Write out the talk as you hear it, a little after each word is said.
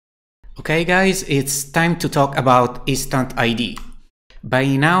Okay guys, it's time to talk about InstantID. By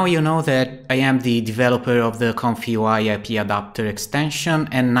now you know that I am the developer of the ComfyUI IPAdapter extension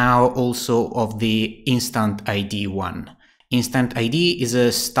and now also of the InstantID one. InstantID is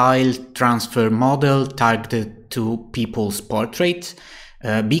a style transfer model targeted to people's portraits.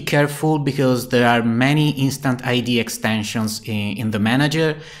 Be careful because there are many InstantID extensions in the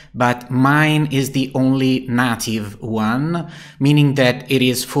manager, but mine is the only native one, meaning that it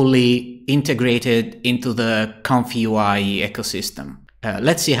is fully integrated into the ComfyUI ecosystem.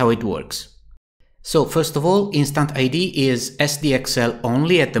 Let's see how it works. So first of all, InstantID is SDXL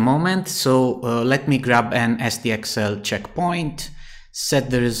only at the moment, so let me grab an SDXL checkpoint,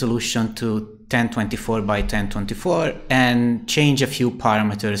 set the resolution to 1024 by 1024 and change a few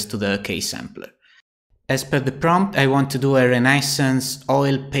parameters to the K-sampler. As per the prompt, I want to do a Renaissance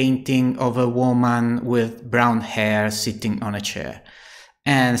oil painting of a woman with brown hair sitting on a chair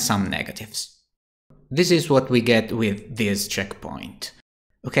and some negatives. This is what we get with this checkpoint.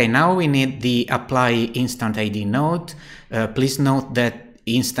 Okay, now we need the apply InstantID node. Please note that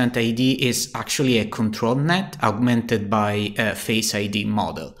InstantID is actually a control net augmented by a Face ID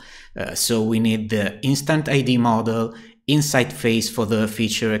model. So we need the InstantID model, inside face for the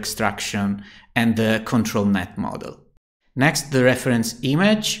feature extraction, and the control net model. Next, the reference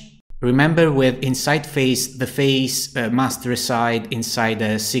image. Remember, with inside face, the face must reside inside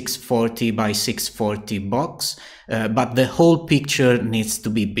a 640 by 640 box, but the whole picture needs to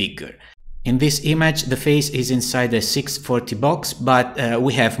be bigger. In this image, the face is inside a 640 box, but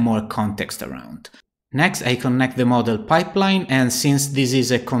we have more context around. Next, I connect the model pipeline, and since this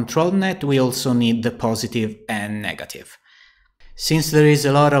is a control net, we also need the positive and negative. Since there is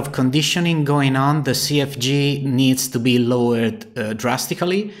a lot of conditioning going on, the CFG needs to be lowered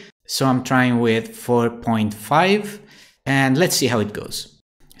drastically. So I'm trying with 4.5 and let's see how it goes.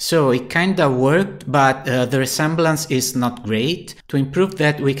 So it kinda worked, but the resemblance is not great. To improve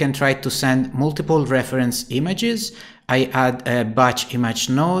that, we can try to send multiple reference images. I add a batch image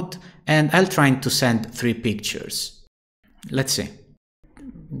node and I'll try to send 3 pictures. Let's see.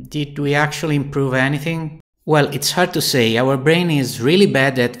 Did we actually improve anything? Well, it's hard to say. Our brain is really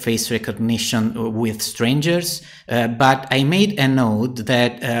bad at face recognition with strangers, but I made a node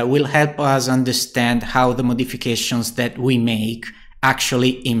that will help us understand how the modifications that we make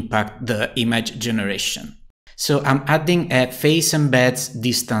actually impact the image generation. So I'm adding a face embeds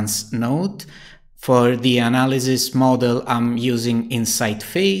distance node. For the analysis model, I'm using inside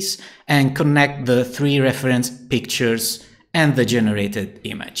face and connect the 3 reference pictures and the generated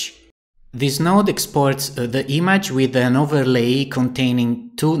image. This node exports the image with an overlay containing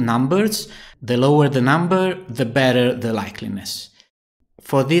 2 numbers. The lower the number, the better the likeliness.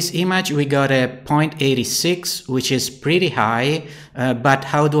 For this image, we got a 0.86, which is pretty high, but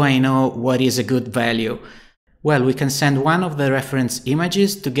how do I know what is a good value? Well, we can send one of the reference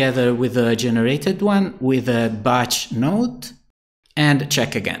images together with the generated one with a batch node and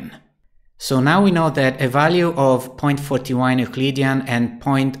check again. So now we know that a value of 0.41 Euclidean and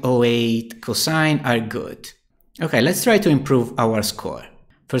 0.08 cosine are good. Okay, let's try to improve our score.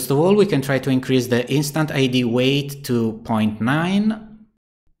 First of all, we can try to increase the InstantID weight to 0.9.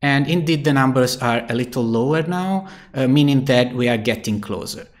 And indeed, the numbers are a little lower now, meaning that we are getting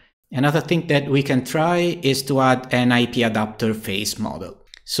closer. Another thing that we can try is to add an IPAdapter face model.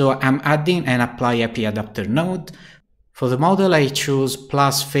 So I'm adding an apply IPAdapter node. For the model, I choose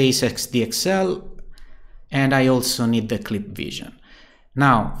plus face XDXL, and I also need the clip vision.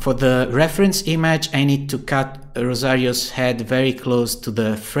 Now, for the reference image, I need to cut Rosario's head very close to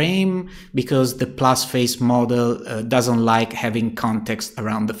the frame because the plus face model doesn't like having context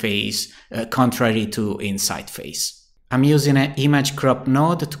around the face, contrary to inside face. I'm using an image crop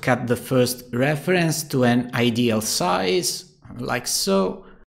node to cut the first reference to an ideal size, like so.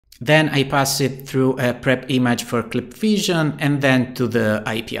 Then I pass it through a prep image for clip vision and then to the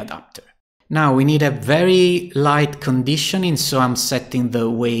IPAdapter. Now we need a very light conditioning, so I'm setting the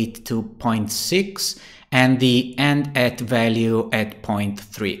weight to 0.6 and the end at value at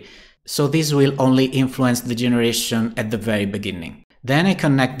 0.3. So this will only influence the generation at the very beginning. Then I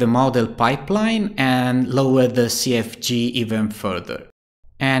connect the model pipeline and lower the CFG even further.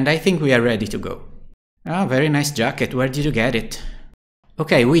 And I think we are ready to go. Ah, very nice jacket. Where did you get it?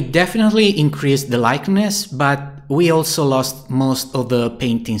 Okay, we definitely increased the likeness, but we also lost most of the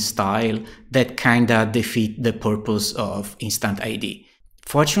painting style that kinda defeat the purpose of InstantID.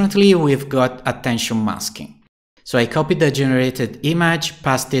 Fortunately, we've got attention masking. So I copied the generated image,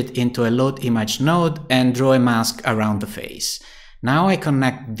 passed it into a load image node and draw a mask around the face. Now I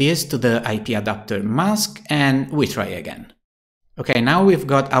connect this to the IPAdapter mask and we try again. Okay, now we've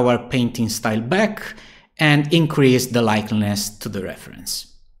got our painting style back and increased the likeliness to the reference.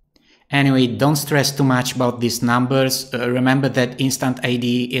 Anyway, don't stress too much about these numbers. Remember that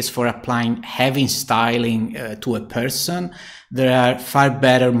InstantID is for applying heavy styling to a person. There are far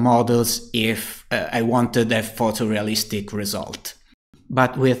better models if I wanted a photorealistic result.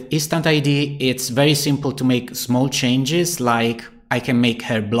 But with InstantID, it's very simple to make small changes, like I can make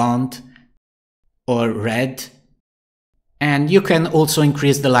her blonde or red. And you can also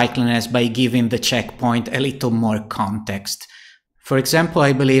increase the likeliness by giving the checkpoint a little more context. For example,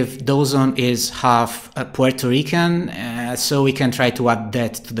 I believe Dawson is half Puerto Rican, so we can try to add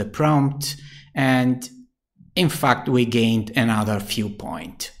that to the prompt, and in fact we gained another few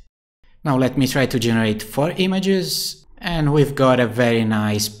points. Now let me try to generate 4 images, and we've got a very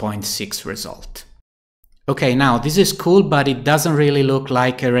nice 0.6 result. Okay, now this is cool, but it doesn't really look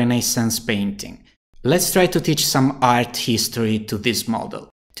like a Renaissance painting. Let's try to teach some art history to this model.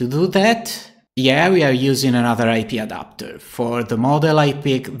 To do that, yeah, we are using another IPAdapter. For the model I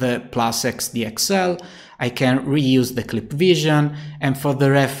pick the +XDXL, I can reuse the clip vision, and for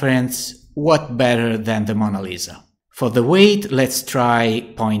the reference, what better than the Mona Lisa? For the weight, let's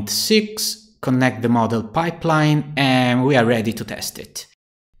try 0.6, connect the model pipeline, and we are ready to test it.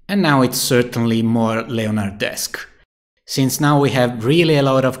 And now it's certainly more Leonard-esque. Since now we have really a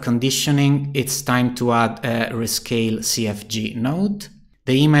lot of conditioning, it's time to add a rescale CFG node.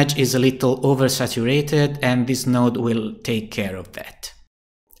 The image is a little oversaturated, and this node will take care of that.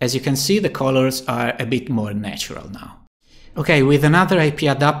 As you can see, the colors are a bit more natural now. Okay, with another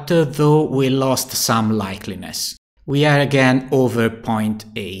IPAdapter though, we lost some likeliness. We are again over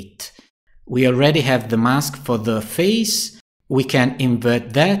 0.8. We already have the mask for the face. We can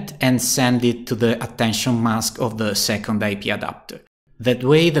invert that and send it to the attention mask of the second IPAdapter. That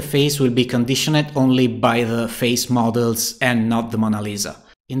way the face will be conditioned only by the face models and not the Mona Lisa.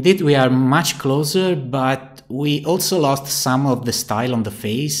 Indeed, we are much closer, but we also lost some of the style on the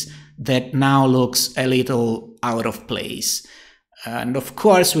face that now looks a little out of place. And of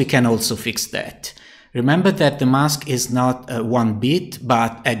course we can also fix that. Remember that the mask is not a 1-bit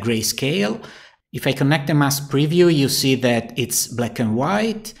but a grayscale. If I connect the mask preview, you see that it's black and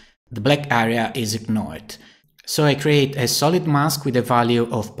white. The black area is ignored. So I create a solid mask with a value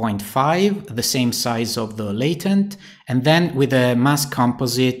of 0.5, the same size of the latent, and then with a mask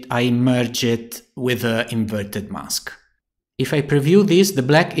composite I merge it with an inverted mask. If I preview this, the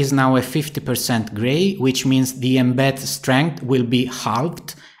black is now a 50% gray, which means the embed strength will be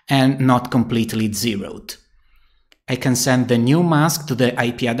halved and not completely zeroed. I can send the new mask to the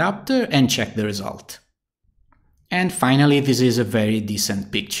IPAdapter and check the result. And finally, this is a very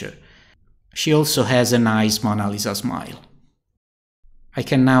decent picture. She also has a nice Mona Lisa smile. I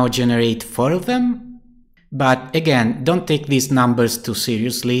can now generate 4 of them, but again, don't take these numbers too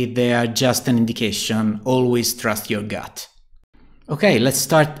seriously, they are just an indication, always trust your gut. Okay, let's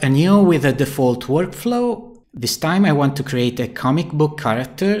start anew with a default workflow. This time I want to create a comic book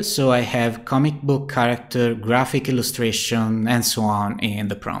character, so I have comic book character, graphic illustration, and so on in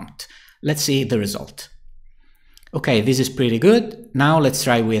the prompt. Let's see the result. Okay, this is pretty good. Now let's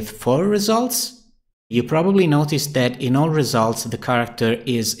try with 4 results. You probably noticed that in all results the character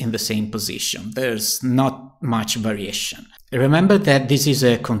is in the same position. There's not much variation. Remember that this is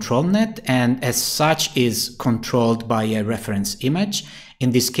a control net and as such is controlled by a reference image.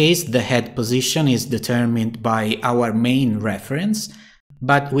 In this case, the head position is determined by our main reference,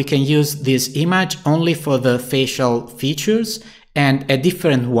 but we can use this image only for the facial features and a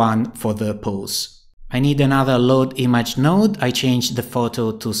different one for the pose. I need another load image node. I changed the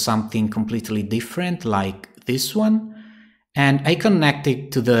photo to something completely different, like this one, and I connect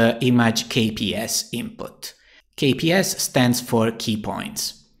it to the image KPS input. KPS stands for key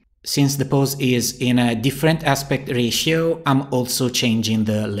points. Since the pose is in a different aspect ratio, I'm also changing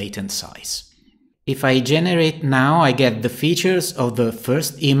the latent size. If I generate now, I get the features of the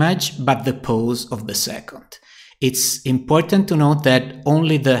first image, but the pose of the second. It's important to note that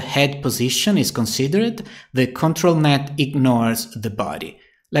only the head position is considered. The control net ignores the body.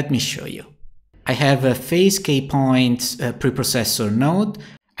 Let me show you. I have a face kpoints preprocessor node.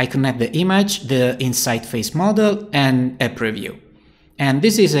 I connect the image, the inside face model, and a preview. And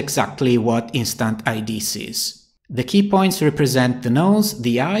this is exactly what InstantID sees. The key points represent the nose,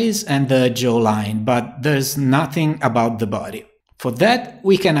 the eyes, and the jawline, but there's nothing about the body. For that,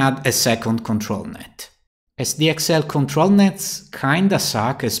 we can add a second control net. SDXL control nets kinda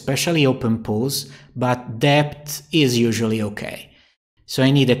suck, especially open pose, but depth is usually okay. So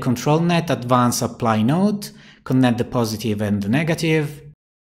I need a control net advanced apply node, connect the positive and the negative.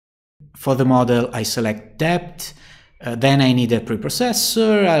 For the model, I select depth, Then I need a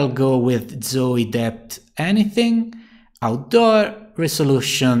preprocessor. I'll go with Zoe depth anything, outdoor,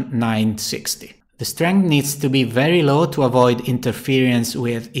 resolution 960. The strength needs to be very low to avoid interference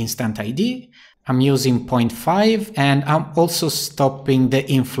with InstantID. I'm using 0.5 and I'm also stopping the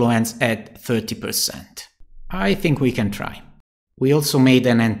influence at 30%. I think we can try. We also made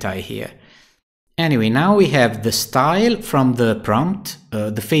an anti here. Anyway, now we have the style from the prompt,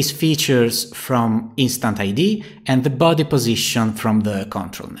 the face features from InstantID, and the body position from the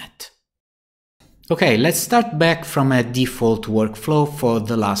control net. Okay, let's start back from a default workflow for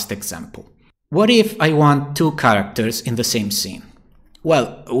the last example. What if I want two characters in the same scene?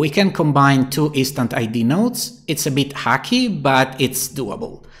 Well, we can combine two InstantID nodes. It's a bit hacky, but it's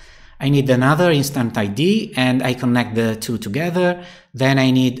doable. I need another InstantID and I connect the two together. Then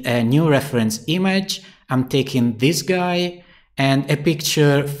I need a new reference image. I'm taking this guy and a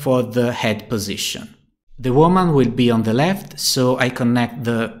picture for the head position. The woman will be on the left, so I connect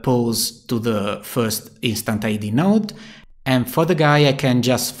the pose to the first InstantID node. And for the guy, I can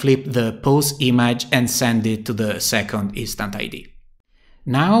just flip the pose image and send it to the second InstantID.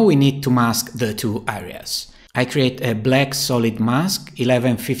 Now we need to mask the two areas. I create a black solid mask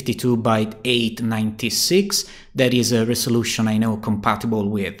 1152 by 896. That is a resolution I know compatible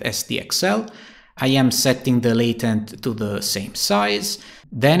with SDXL. I am setting the latent to the same size.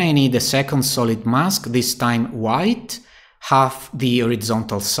 Then I need a second solid mask, this time white, half the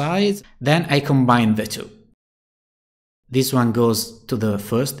horizontal size. Then I combine the two. This one goes to the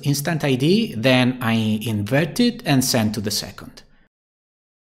first InstantID, then I invert it and send to the second.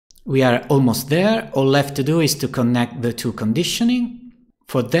 We are almost there. All left to do is to connect the two conditioning.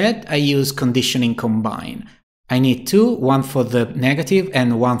 For that, I use conditioning combine. I need two, one for the negative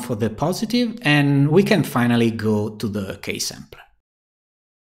and one for the positive, and we can finally go to the K-sampler.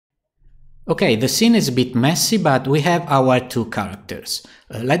 Okay, the scene is a bit messy, but we have our two characters.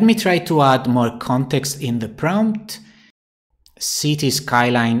 Let me try to add more context in the prompt. City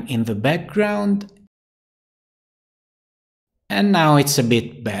skyline in the background. And now it's a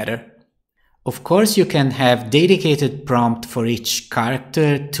bit better. Of course, you can have dedicated prompt for each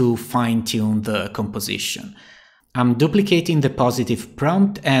character to fine-tune the composition. I'm duplicating the positive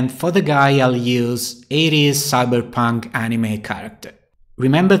prompt, and for the guy I'll use 80s cyberpunk anime character.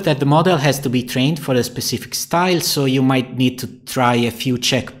 Remember that the model has to be trained for a specific style, so you might need to try a few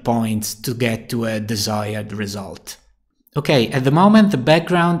checkpoints to get to a desired result. Okay, at the moment the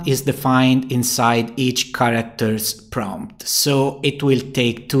background is defined inside each character's prompt, so it will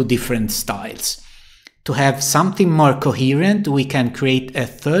take two different styles. To have something more coherent, we can create a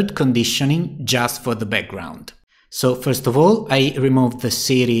third conditioning just for the background. So first of all, I remove the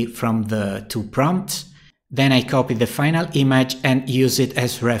city from the two prompts, then I copy the final image and use it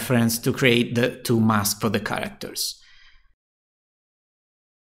as reference to create the two masks for the characters.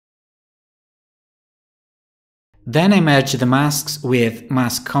 Then I merge the masks with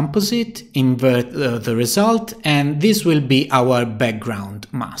mask composite, invert the result, and this will be our background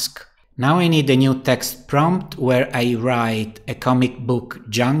mask. Now I need a new text prompt where I write a comic book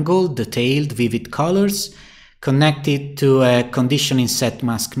jungle, detailed, vivid colors, connect it to a conditioning set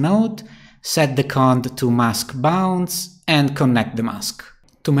mask node, set the cond to mask bounds, and connect the mask.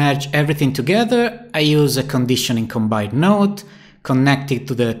 To merge everything together, I use a conditioning combine node, connect it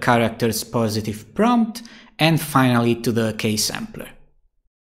to the character's positive prompt, and finally to the K-sampler.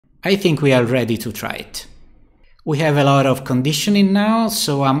 I think we are ready to try it. We have a lot of conditioning now,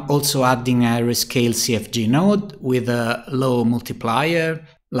 so I'm also adding a rescale CFG node with a low multiplier,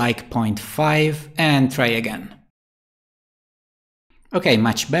 like 0.5, and try again. Okay,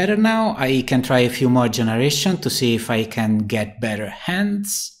 much better now. I can try a few more generations to see if I can get better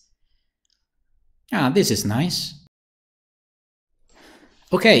hands. This is nice.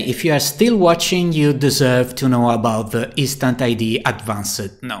 Okay, if you are still watching, you deserve to know about the InstantID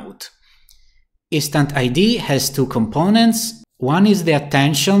Advanced node. InstantID has two components. One is the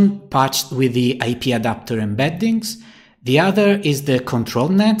attention patched with the IPAdapter embeddings. The other is the control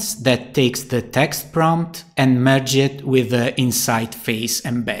nets that takes the text prompt and merge it with the insight face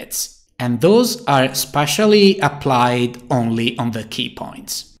embeds. And those are specially applied only on the key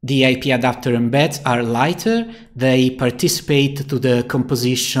points. The IPAdapter embeds are lighter, they participate to the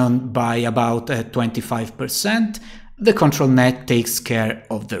composition by about 25%, the control net takes care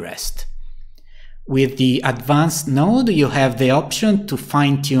of the rest. With the advanced node, you have the option to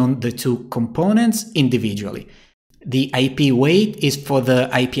fine-tune the two components individually. The IP weight is for the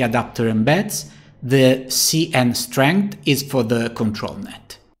IPAdapter embeds, the CN strength is for the control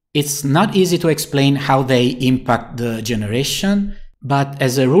net. It's not easy to explain how they impact the generation. But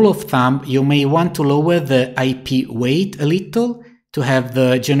as a rule of thumb, you may want to lower the IP weight a little to have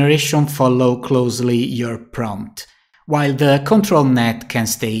the generation follow closely your prompt, while the control net can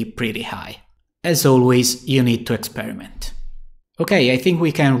stay pretty high. As always, you need to experiment. Okay, I think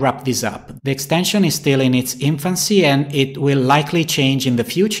we can wrap this up. The extension is still in its infancy and it will likely change in the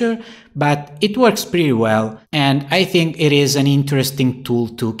future, but it works pretty well and I think it is an interesting tool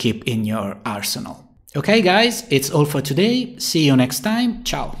to keep in your arsenal. Okay guys, it's all for today. See you next time.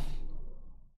 Ciao.